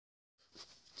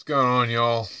What's going on,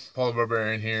 y'all? Paul the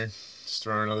Barbarian here. Just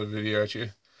throwing another video at you.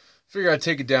 Figure I'd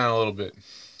take it down a little bit.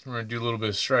 We're going to do a little bit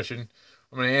of stretching.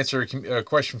 I'm going to answer a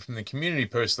question from the community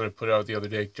post that I put out the other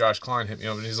day. Josh Klein hit me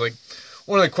up, and he's like,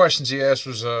 one of the questions he asked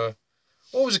was, what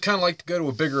was it kind of like to go to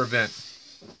a bigger event?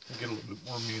 I'll get a little bit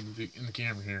more of me in the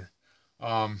camera here.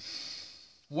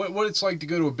 What it's like to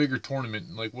go to a bigger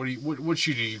tournament? Like, what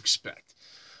should you expect?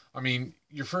 I mean,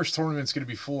 your first tournament's going to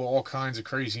be full of all kinds of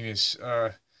craziness.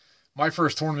 My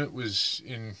first tournament was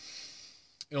in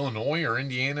Illinois or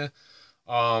Indiana.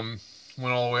 Went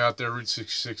all the way out there, Route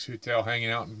 66 Hotel, hanging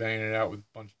out and banging it out with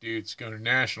a bunch of dudes, going to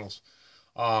nationals.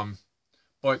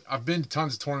 But I've been to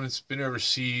tons of tournaments, been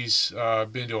overseas,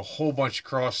 been to a whole bunch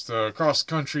across the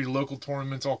country, local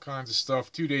tournaments, all kinds of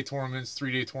stuff, 2-day tournaments,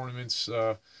 3-day tournaments,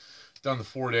 done the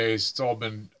 4 days. It's all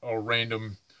been a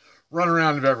random run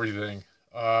around of everything.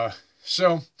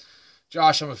 So,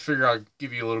 Josh, I'm going to figure I'll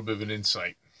give you a little bit of an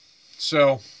insight.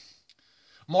 So,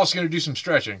 I'm also going to do some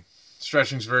stretching.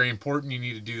 Stretching is very important. You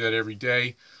need to do that every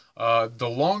day. The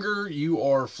longer you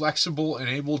are flexible and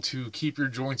able to keep your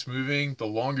joints moving, the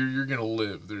longer you're going to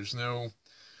live. There's no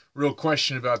real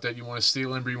question about that. You want to stay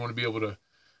limber. You want to be able to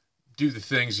do the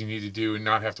things you need to do and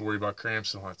not have to worry about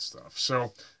cramps and all that stuff.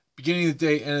 So, beginning of the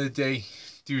day, end of the day,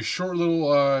 do a short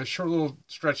little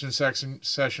stretching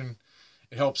session.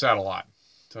 It helps out a lot.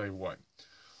 Tell you what.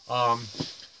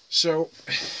 So,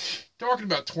 talking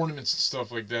about tournaments and stuff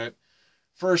like that,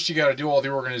 first you got to do all the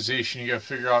organization. You got to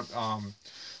figure out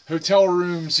hotel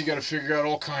rooms. You got to figure out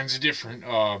all kinds of different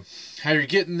how you're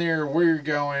getting there, where you're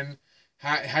going,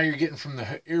 how you're getting from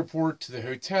the airport to the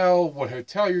hotel, what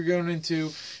hotel you're going into,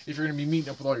 if you're going to be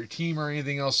meeting up with all your team or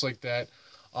anything else like that.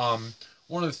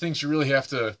 One of the things you really have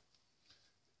to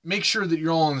make sure that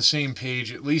you're all on the same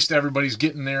page. At least everybody's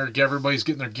getting there. Everybody's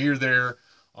getting their gear there.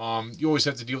 You always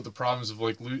have to deal with the problems of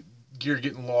like gear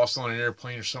getting lost on an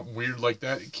airplane or something weird like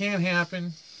that. It can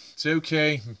happen. It's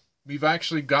okay. We've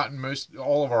actually gotten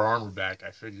all of our armor back, I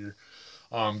figure,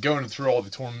 going through all the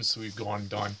tournaments that we've gone and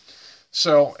done.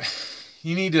 So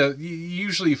you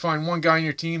usually find one guy in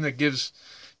your team that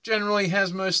generally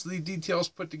has most of the details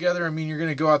put together. I mean, you're going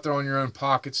to go out there on your own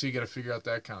pocket, so you got to figure out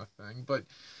that kind of thing. But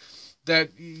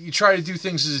that you try to do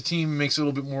things as a team makes it a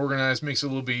little bit more organized, makes it a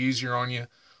little bit easier on you.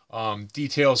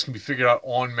 Details can be figured out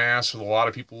en masse with a lot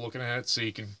of people looking at it, so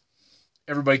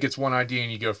everybody gets one idea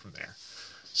and you go from there.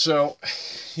 So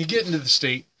you get into the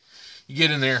state, you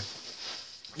get in there,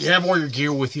 you have all your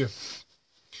gear with you,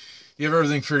 you have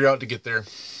everything figured out to get there.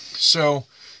 So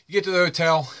you get to the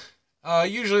hotel.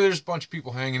 Usually there's a bunch of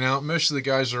people hanging out. Most of the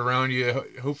guys are around you.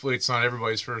 Hopefully it's not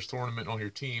everybody's first tournament on your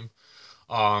team.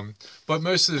 But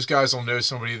most of those guys will know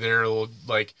somebody there.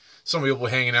 Like somebody will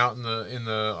be hanging out in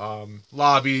the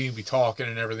lobby, be talking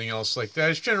and everything else like that.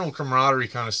 It's general camaraderie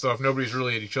kind of stuff. Nobody's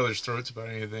really at each other's throats about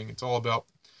anything. It's all about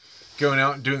going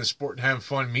out and doing the sport and having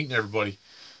fun, meeting everybody.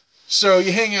 So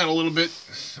you hang out a little bit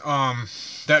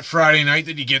that Friday night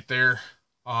that you get there,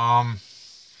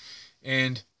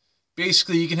 and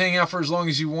basically you can hang out for as long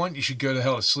as you want. You should go to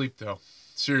hell to sleep though.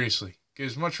 Seriously, get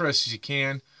as much rest as you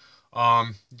can.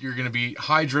 You're going to be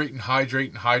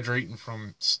hydrating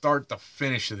from start to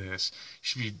finish of this. You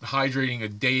should be hydrating a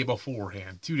day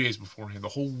beforehand, 2 days beforehand, the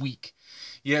whole week.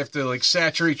 You have to like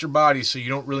saturate your body so you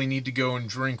don't really need to go and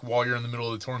drink while you're in the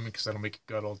middle of the tournament because that'll make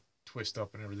your gut all twist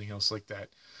up and everything else like that.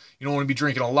 You don't want to be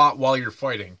drinking a lot while you're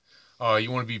fighting.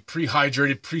 You want to be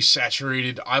pre-hydrated,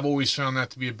 pre-saturated. I've always found that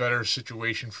to be a better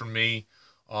situation for me.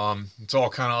 It's all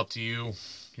kind of up to you.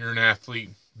 You're an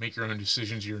athlete. Make your own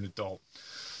decisions. You're an adult.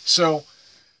 So,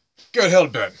 go to hell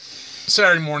to bed.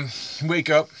 Saturday morning, wake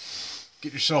up,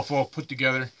 get yourself all put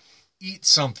together, eat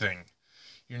something.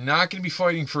 You're not going to be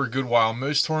fighting for a good while.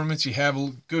 Most tournaments, you have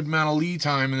a good amount of lead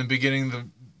time in the beginning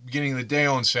of the day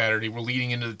on Saturday. We're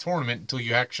leading into the tournament until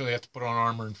you actually have to put on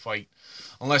armor and fight.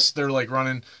 Unless they're like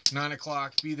running 9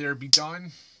 o'clock, be there, be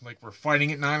done. Like we're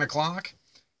fighting at 9 o'clock,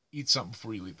 eat something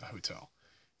before you leave the hotel.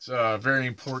 It's very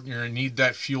important. You're going to need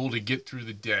that fuel to get through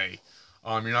the day.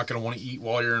 You're not going to want to eat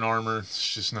while you're in armor.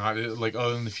 It's just not, like,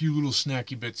 other than the few little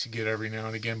snacky bits you get every now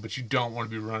and again, but you don't want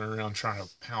to be running around trying to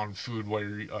pound food while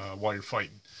you're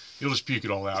fighting. You'll just puke it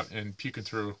all out, and puking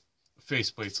through a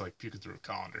faceplate's like puking through a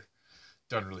colander.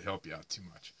 Doesn't really help you out too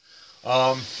much.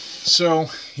 So,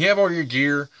 you have all your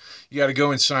gear. You got to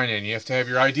go and sign in. You have to have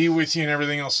your ID with you and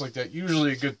everything else like that.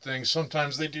 Usually a good thing.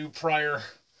 Sometimes they do prior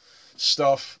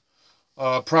stuff,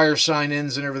 prior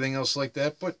sign-ins and everything else like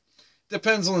that, but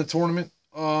depends on the tournament.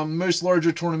 Most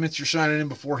larger tournaments you're signing in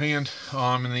beforehand,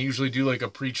 and they usually do like a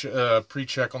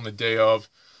pre-check on the day of.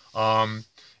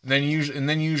 And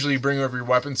then usually bring over your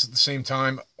weapons at the same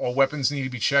time. All weapons need to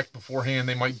be checked beforehand.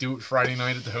 They might do it Friday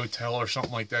night at the hotel or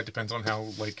something like that. Depends on how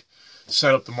like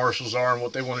set up the marshals are and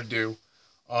what they want to do.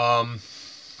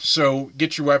 So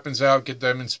get your weapons out, get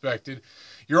them inspected.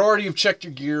 You already have checked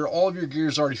your gear. All of your gear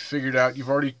is already figured out. You've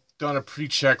already done a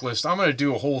pre-checklist. I'm going to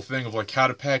do a whole thing of like how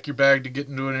to pack your bag to get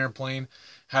into an airplane,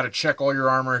 how to check all your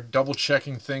armor, double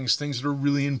checking things that are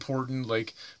really important.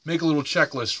 Like make a little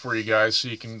checklist for you guys so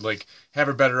you can like have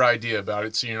a better idea about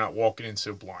it so you're not walking in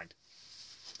so blind.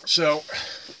 So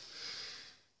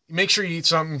make sure you eat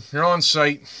something. You're on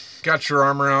site, got your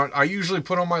armor out. I usually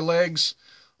put on my legs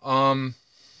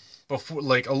before,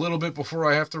 like a little bit before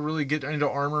I have to really get into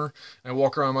armor, and I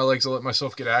walk around my legs. I let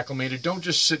myself get acclimated. Don't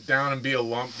just sit down and be a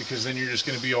lump, because then you're just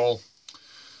going to be all,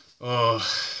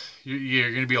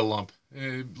 you're going to be a lump.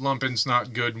 Lumping's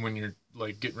not good when you're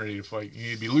like getting ready to fight. You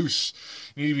need to be loose.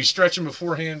 You need to be stretching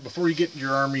beforehand. Before you get in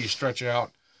your armor, you stretch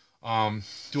out,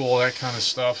 do all that kind of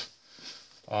stuff.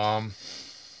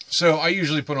 So I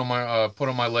usually put on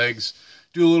my legs,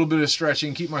 do a little bit of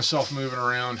stretching, keep myself moving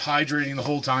around, hydrating the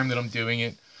whole time that I'm doing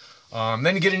it.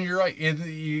 Then you get in your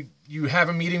you have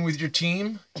a meeting with your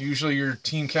team. Usually your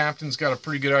team captain's got a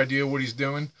pretty good idea what he's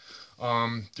doing.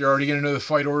 You're already going to know the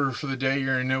fight order for the day.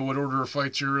 You're going to know what order of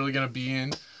fights you're really going to be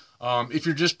in. If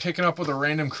you're just picking up with a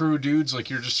random crew of dudes, like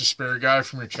you're just a spare guy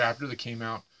from your chapter that came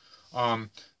out,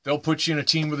 they'll put you in a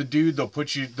team with a dude. They'll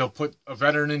put a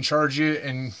veteran in charge of you,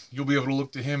 and you'll be able to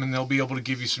look to him, and they'll be able to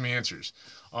give you some answers.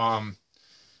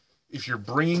 If you're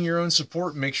bringing your own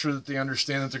support, make sure that they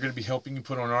understand that they're going to be helping you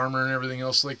put on armor and everything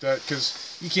else like that,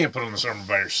 because you can't put on this armor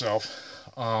by yourself.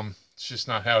 It's just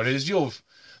not how it is. You'll have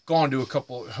gone to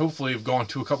hopefully have gone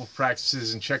to a couple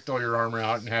practices and checked all your armor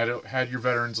out and had your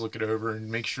veterans look it over and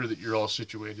make sure that you're all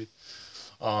situated.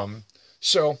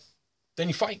 So then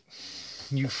you fight.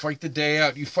 You fight the day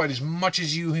out. You fight as much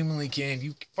as you humanly can.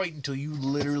 You fight until you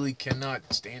literally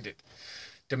cannot stand it.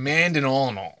 Demand an all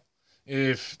in all.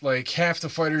 If like half the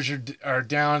fighters are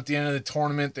down at the end of the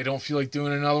tournament, they don't feel like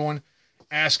doing another one,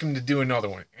 ask them to do another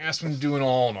one. Ask them to do an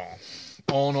all in all.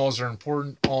 All in alls are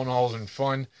important. All in alls are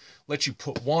fun. Let you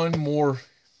put one more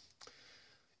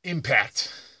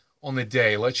impact on the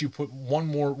day. Let you put one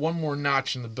more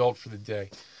notch in the belt for the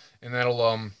day, and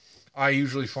that'll I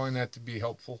usually find that to be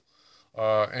helpful.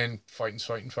 And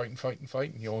fighting.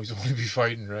 You always want to be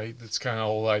fighting, right? That's kind of the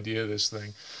whole idea of this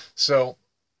thing. So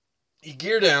you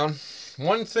gear down.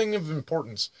 One thing of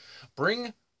importance: bring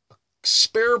a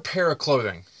spare pair of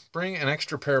clothing. Bring an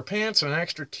extra pair of pants and an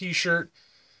extra t-shirt.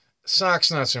 Socks,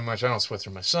 not so much. I don't sweat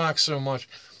through my socks so much.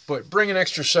 But bring an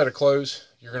extra set of clothes.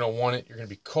 You're going to want it. You're going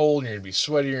to be cold. You're going to be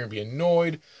sweaty. You're going to be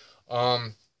annoyed.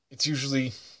 It's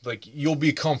usually like you'll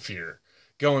be comfier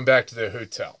going back to the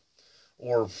hotel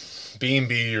or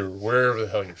B&B or wherever the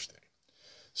hell you're staying.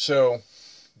 So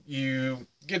you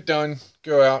get done,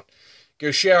 go out,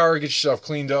 go shower, get yourself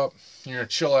cleaned up. You're going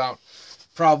to chill out.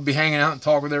 Probably be hanging out and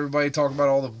talk with everybody, talk about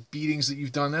all the beatings that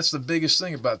you've done. That's the biggest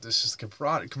thing about this, is the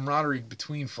camaraderie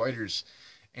between fighters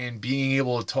and being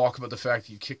able to talk about the fact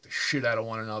that you kicked the shit out of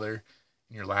one another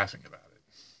and you're laughing about it.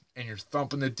 And you're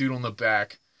thumping the dude on the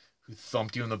back who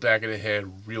thumped you in the back of the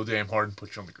head real damn hard and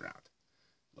put you on the ground.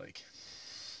 Like,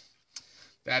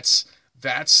 that's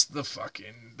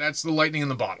the lightning in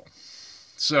the bottle.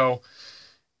 So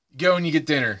go and you get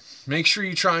dinner. Make sure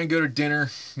you try and go to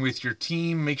dinner with your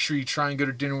team. Make sure you try and go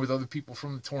to dinner with other people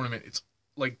from the tournament. It's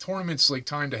like tournaments like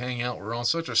time to hang out. We're on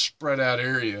such a spread out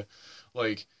area.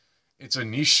 Like, it's a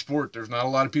niche sport. There's not a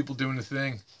lot of people doing the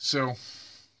thing. So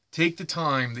take the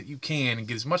time that you can and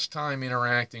get as much time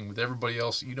interacting with everybody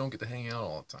else that you don't get to hang out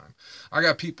all the time. I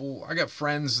got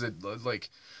friends that like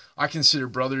I consider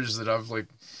brothers that I've like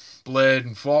bled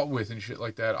and fought with and shit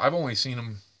like that. I've only seen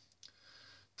them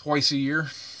twice a year,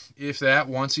 if that,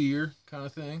 once a year kind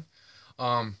of thing.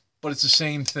 But it's the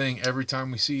same thing every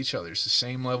time we see each other. It's the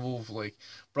same level of like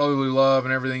brotherly love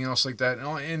and everything else like that.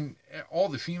 And all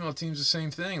the female teams, the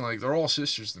same thing. Like, they're all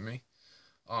sisters to me.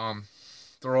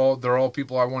 They're all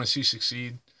people I want to see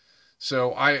succeed.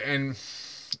 So and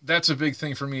that's a big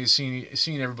thing for me, is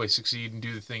seeing everybody succeed and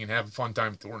do the thing and have a fun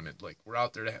time at the tournament. Like, we're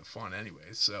out there to have fun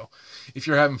anyways. So if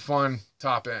you're having fun,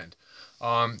 top end.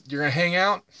 You're gonna hang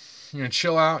out. You're gonna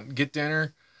chill out and get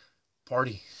dinner,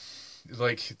 party.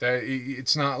 Like that,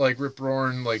 it's not like rip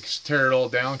roaring, like tear it all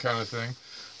down kind of thing.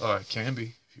 It can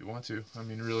be if you want to. I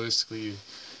mean, realistically, you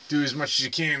do as much as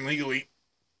you can legally,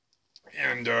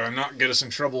 and not get us in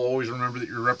trouble. Always remember that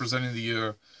you're representing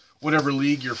the whatever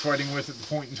league you're fighting with at the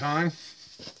point in time,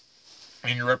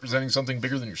 and you're representing something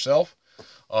bigger than yourself.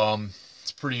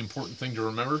 It's a pretty important thing to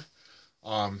remember.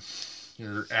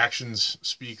 Your actions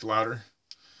speak louder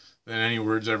than any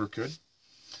words ever could.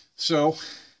 So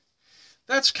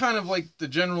that's kind of like the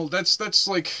general. That's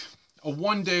like a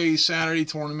 1-day Saturday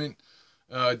tournament.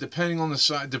 Depending on the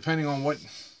side, depending on what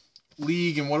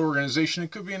league and what organization,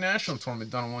 it could be a national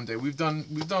tournament done in 1 day. We've done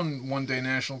 1-day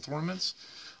national tournaments.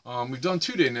 We've done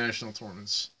 2-day national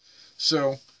tournaments.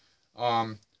 So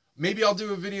maybe I'll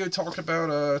do a video talk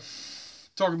about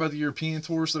the European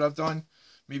tours that I've done.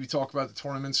 Maybe talk about the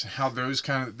tournaments, how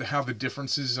the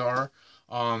differences are.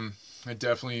 I've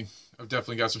definitely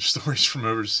got some stories from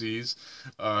overseas.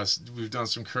 We've done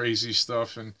some crazy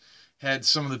stuff and had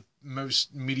some of the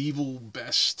most medieval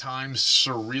best times,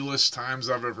 surrealist times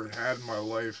I've ever had in my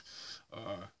life.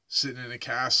 Sitting in a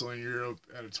castle in Europe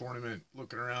at a tournament,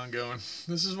 looking around going,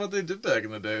 this is what they did back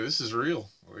in the day. This is real.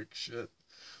 Like, shit.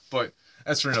 But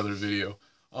that's for another video.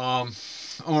 I'm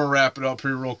going to wrap it up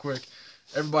here real quick.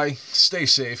 Everybody, stay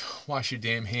safe. Wash your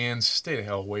damn hands. Stay the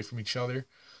hell away from each other.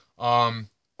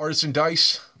 Artisan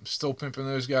Dice, I'm still pimping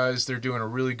those guys. They're doing a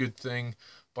really good thing,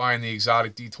 buying the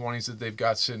exotic D20s that they've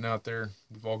got sitting out there.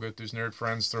 We've all got those nerd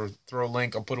friends. Throw a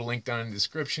link. I'll put a link down in the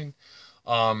description.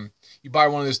 You buy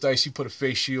one of those dice, you put a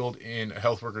face shield in a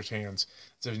health worker's hands.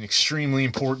 It's an extremely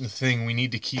important thing. We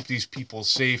need to keep these people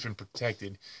safe and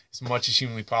protected as much as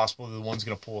humanly possible. They're the ones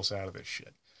going to pull us out of this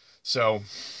shit. So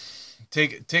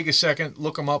take a second,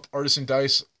 look them up, Artisan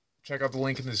Dice. Check out the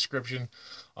link in the description.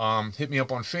 Hit me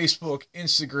up on Facebook,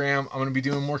 Instagram. I'm going to be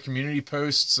doing more community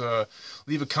posts.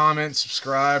 Leave a comment,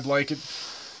 subscribe, like it.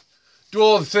 Do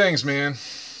all the things, man.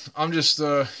 I'm just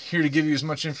here to give you as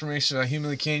much information as I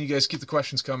humanly can. You guys keep the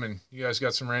questions coming. You guys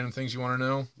got some random things you want to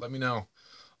know? Let me know.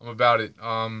 I'm about it.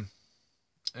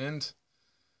 And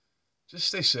just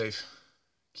stay safe.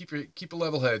 Keep a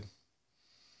level head.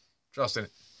 Trust in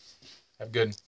it. Have a good one.